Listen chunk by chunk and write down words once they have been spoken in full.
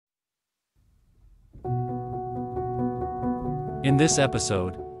In this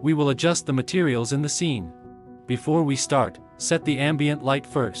episode, we will adjust the materials in the scene. Before we start, set the ambient light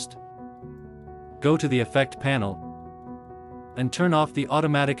first. Go to the Effect panel and turn off the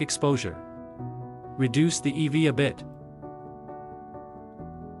automatic exposure. Reduce the EV a bit.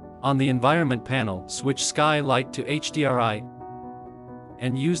 On the Environment panel, switch Sky Light to HDRI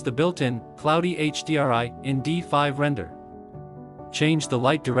and use the built-in Cloudy HDRI in D5 Render. Change the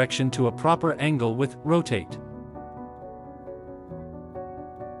light direction to a proper angle with Rotate.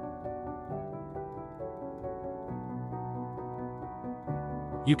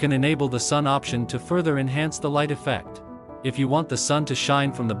 You can enable the sun option to further enhance the light effect. If you want the sun to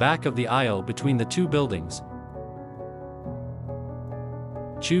shine from the back of the aisle between the two buildings,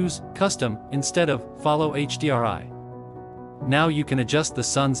 choose Custom instead of Follow HDRI. Now you can adjust the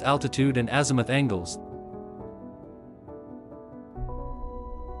sun's altitude and azimuth angles.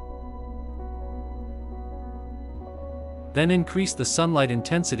 Then increase the sunlight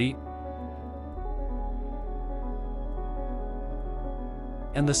intensity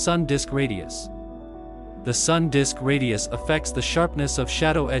and the sun disk radius. The sun disk radius affects the sharpness of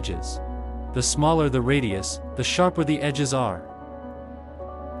shadow edges. The smaller the radius, the sharper the edges are.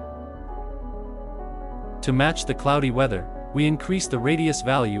 To match the cloudy weather, we increase the radius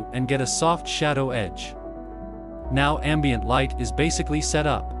value and get a soft shadow edge. Now ambient light is basically set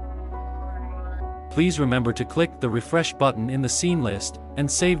up. Please remember to click the refresh button in the scene list and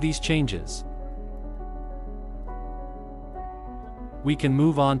save these changes. We can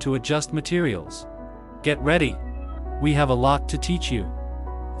move on to adjust materials. Get ready! We have a lot to teach you.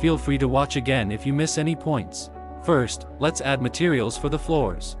 Feel free to watch again if you miss any points. First, let's add materials for the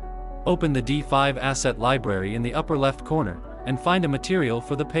floors. Open the D5 asset library in the upper left corner, and find a material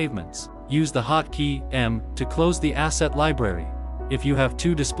for the pavements. Use the hotkey M to close the asset library. If you have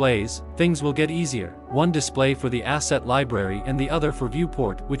two displays, things will get easier. One display for the asset library and the other for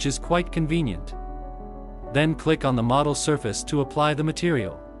viewport, which is quite convenient. Then click on the model surface to apply the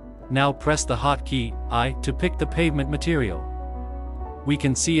material. Now press the hotkey I to pick the pavement material. We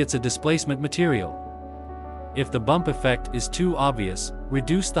can see it's a displacement material. If the bump effect is too obvious,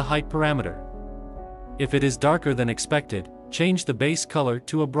 reduce the height parameter. If it is darker than expected, change the base color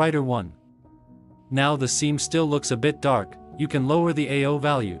to a brighter one. Now the seam still looks a bit dark, you can lower the AO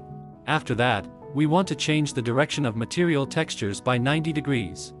value. After that, we want to change the direction of material textures by 90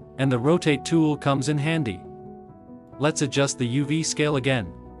 degrees, and the Rotate tool comes in handy. Let's adjust the UV scale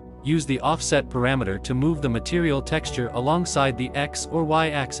again. Use the offset parameter to move the material texture alongside the X or Y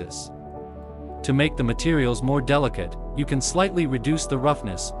axis. To make the materials more delicate, you can slightly reduce the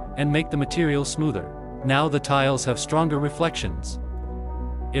roughness and make the material smoother. Now the tiles have stronger reflections.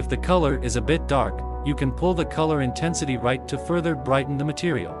 If the color is a bit dark, you can pull the color intensity right to further brighten the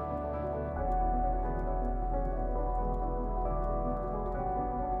material.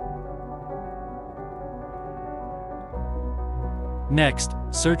 Next,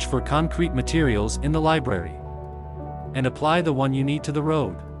 search for concrete materials in the library and apply the one you need to the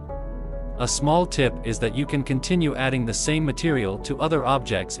road. A small tip is that you can continue adding the same material to other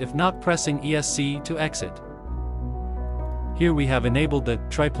objects if not pressing ESC to exit. Here we have enabled the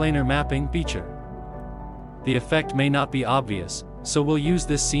triplanar mapping feature. The effect may not be obvious, so we'll use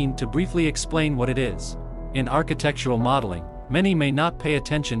this scene to briefly explain what it is. In architectural modeling, many may not pay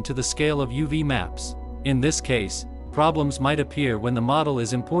attention to the scale of UV maps. In this case, problems might appear when the model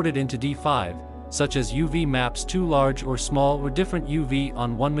is imported into D5, such as UV maps too large or small or different UV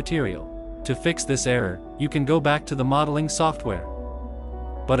on one material. To fix this error, you can go back to the modeling software.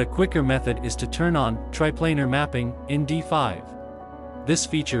 But a quicker method is to turn on triplanar mapping in D5. This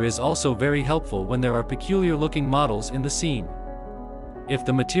feature is also very helpful when there are peculiar-looking models in the scene. If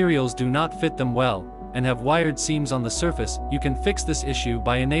the materials do not fit them well, and have wired seams on the surface, you can fix this issue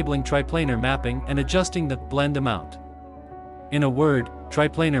by enabling triplanar mapping and adjusting the blend amount. In a word,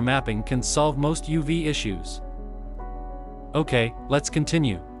 triplanar mapping can solve most UV issues. Okay, let's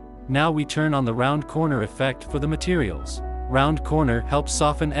continue. Now we turn on the round corner effect for the materials. Round corner helps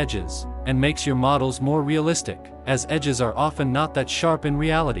soften edges and makes your models more realistic, as edges are often not that sharp in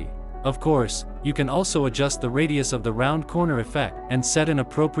reality. Of course, you can also adjust the radius of the round corner effect and set an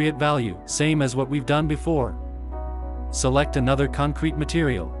appropriate value, same as what we've done before. Select another concrete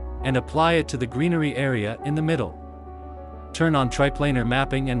material and apply it to the greenery area in the middle. Turn on triplanar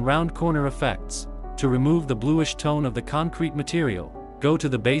mapping and round corner effects. To remove the bluish tone of the concrete material, go to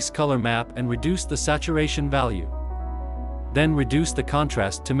the base color map and reduce the saturation value. Then reduce the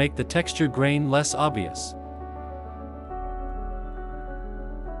contrast to make the texture grain less obvious.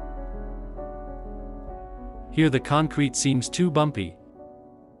 Here the concrete seems too bumpy,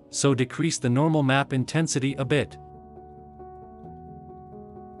 so decrease the normal map intensity a bit.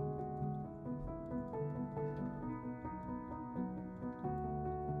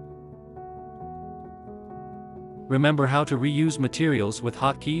 Remember how to reuse materials with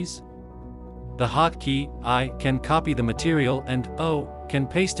hotkeys? The hotkey I can copy the material and O can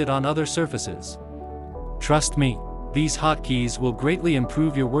paste it on other surfaces. Trust me, these hotkeys will greatly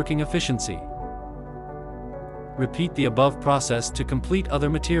improve your working efficiency. Repeat the above process to complete other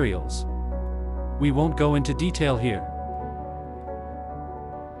materials. We won't go into detail here.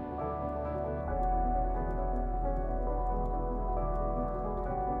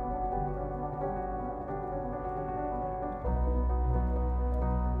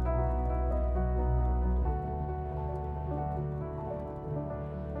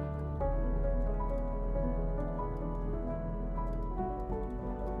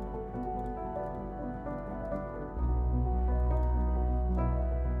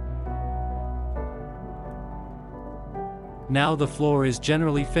 Now the floor is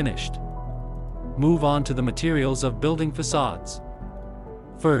generally finished. Move on to the materials of building facades.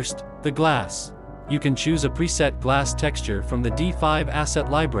 First, the glass. You can choose a preset glass texture from the D5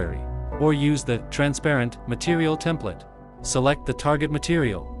 asset library, or use the transparent material template. Select the target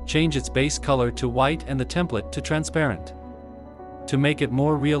material, change its base color to white and the template to transparent. To make it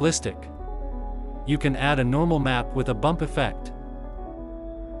more realistic, you can add a normal map with a bump effect.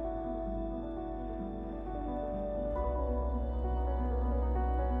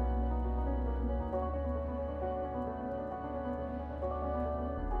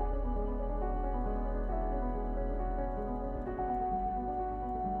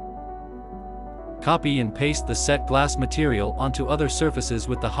 Copy and paste the set glass material onto other surfaces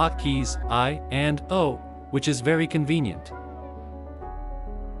with the hotkeys I and O, which is very convenient.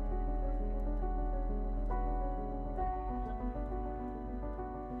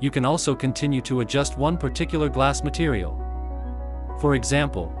 You can also continue to adjust one particular glass material. For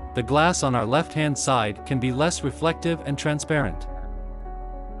example, the glass on our left-hand side can be less reflective and transparent.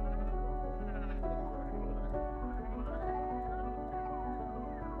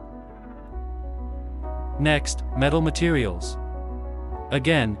 Next, metal materials.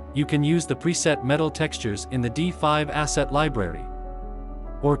 Again, you can use the preset metal textures in the D5 asset library,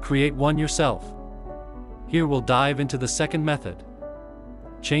 or create one yourself. Here we'll dive into the second method.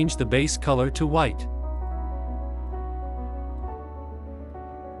 Change the base color to white,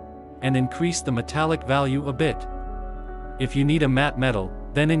 and increase the metallic value a bit. If you need a matte metal,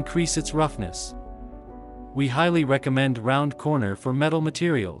 then increase its roughness. We highly recommend round corner for metal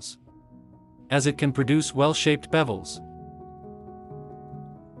materials, as it can produce well-shaped bevels.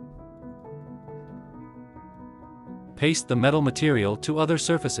 Paste the metal material to other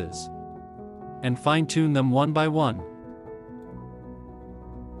surfaces, and fine-tune them one by one.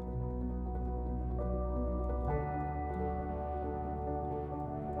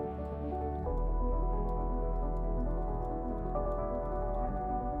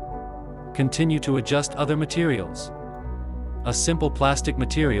 Continue to adjust other materials. A simple plastic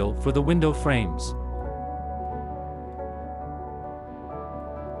material for the window frames.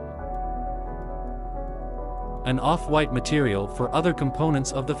 An off-white material for other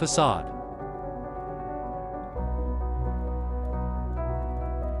components of the facade.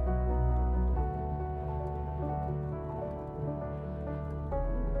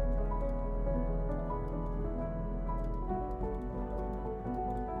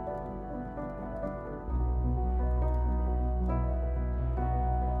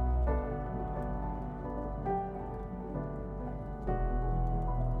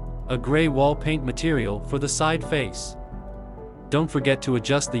 A gray wall paint material for the side face. Don't forget to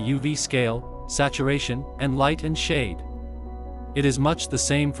adjust the UV scale, saturation, and light and shade. It is much the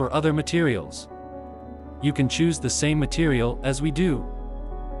same for other materials. You can choose the same material as we do,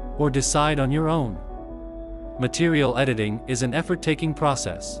 or decide on your own. Material editing is an effort-taking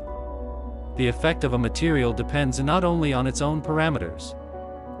process. The effect of a material depends not only on its own parameters,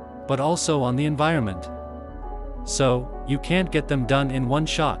 but also on the environment. So, you can't get them done in one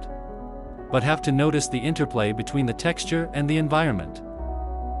shot, but have to notice the interplay between the texture and the environment,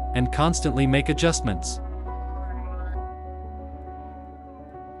 and constantly make adjustments.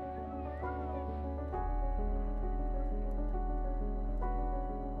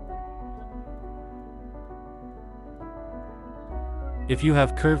 If you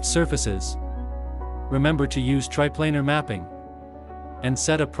have curved surfaces, remember to use triplanar mapping, and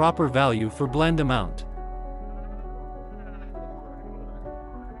set a proper value for blend amount.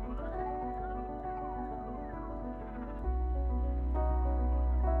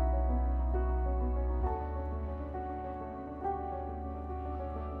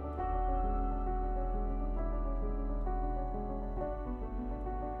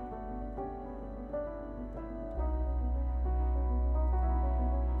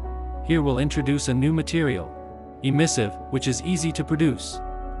 Here we'll introduce a new material, Emissive, which is easy to produce.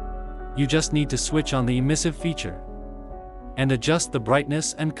 You just need to switch on the emissive feature and adjust the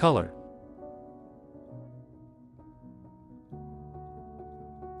brightness and color.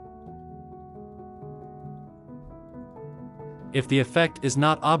 If the effect is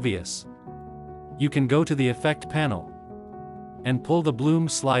not obvious, you can go to the effect panel and pull the bloom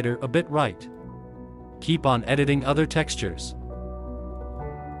slider a bit right. Keep on editing other textures.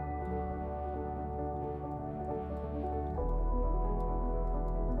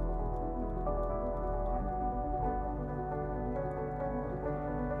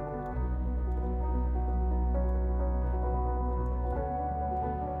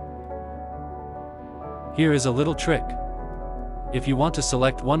 Here is a little trick. If you want to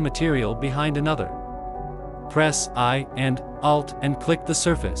select one material behind another, press I and Alt and click the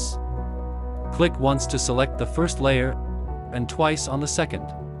surface. Click once to select the first layer and twice on the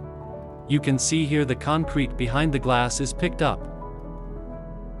second. You can see here the concrete behind the glass is picked up.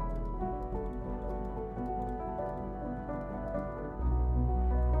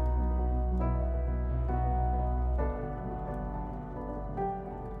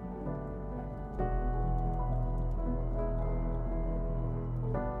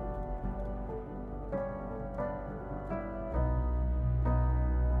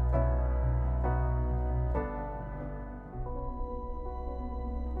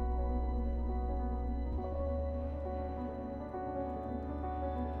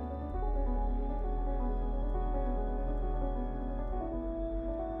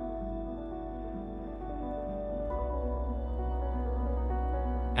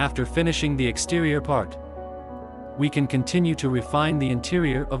 After finishing the exterior part, we can continue to refine the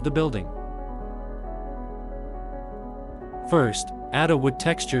interior of the building. First, add a wood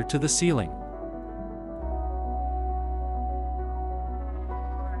texture to the ceiling.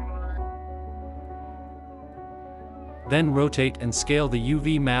 Then rotate and scale the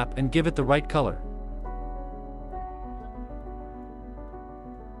UV map and give it the right color.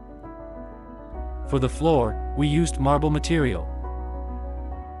 For the floor, we used marble material.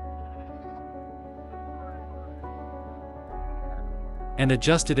 And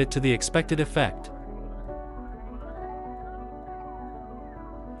adjusted it to the expected effect.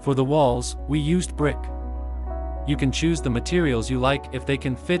 For the walls, we used brick. You can choose the materials you like if they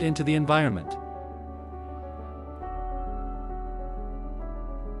can fit into the environment.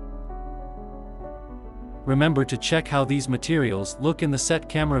 Remember to check how these materials look in the set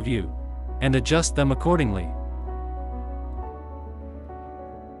camera view, and adjust them accordingly.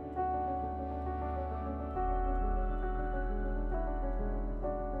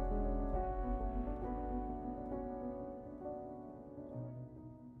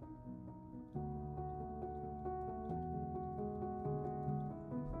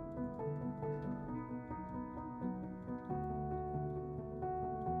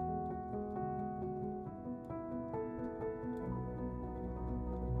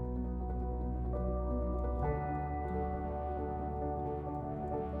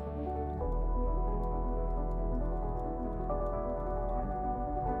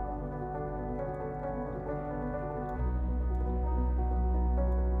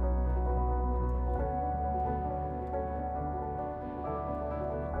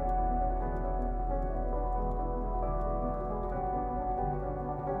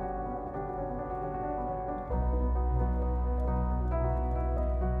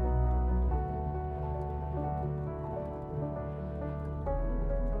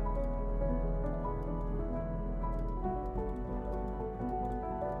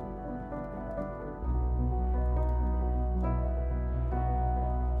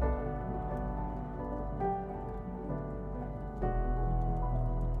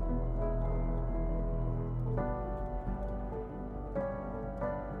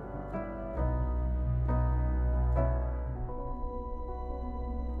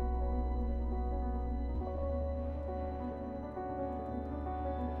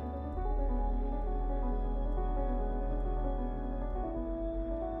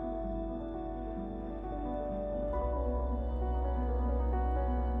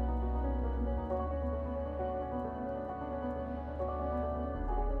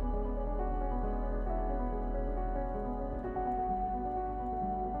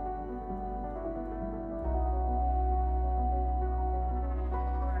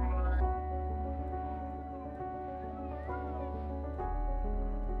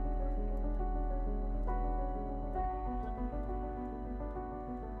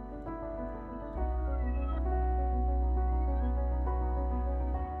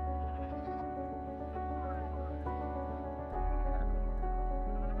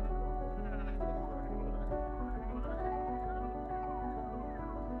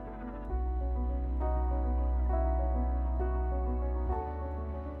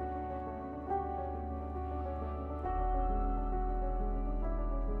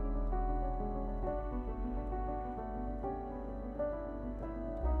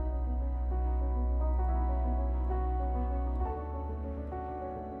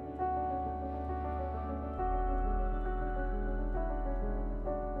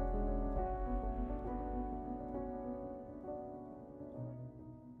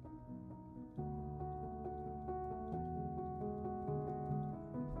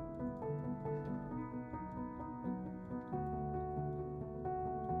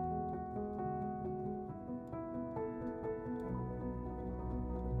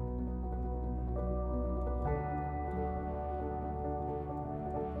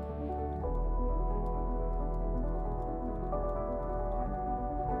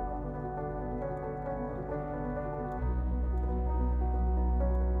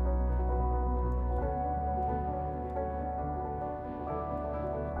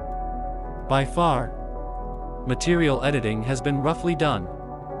 By far, material editing has been roughly done.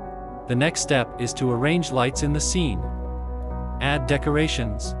 The next step is to arrange lights in the scene, add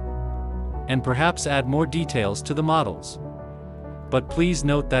decorations, and perhaps add more details to the models. But please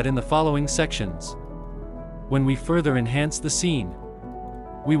note that in the following sections, when we further enhance the scene,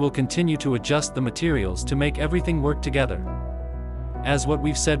 we will continue to adjust the materials to make everything work together. As what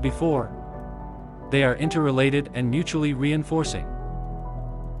we've said before, they are interrelated and mutually reinforcing.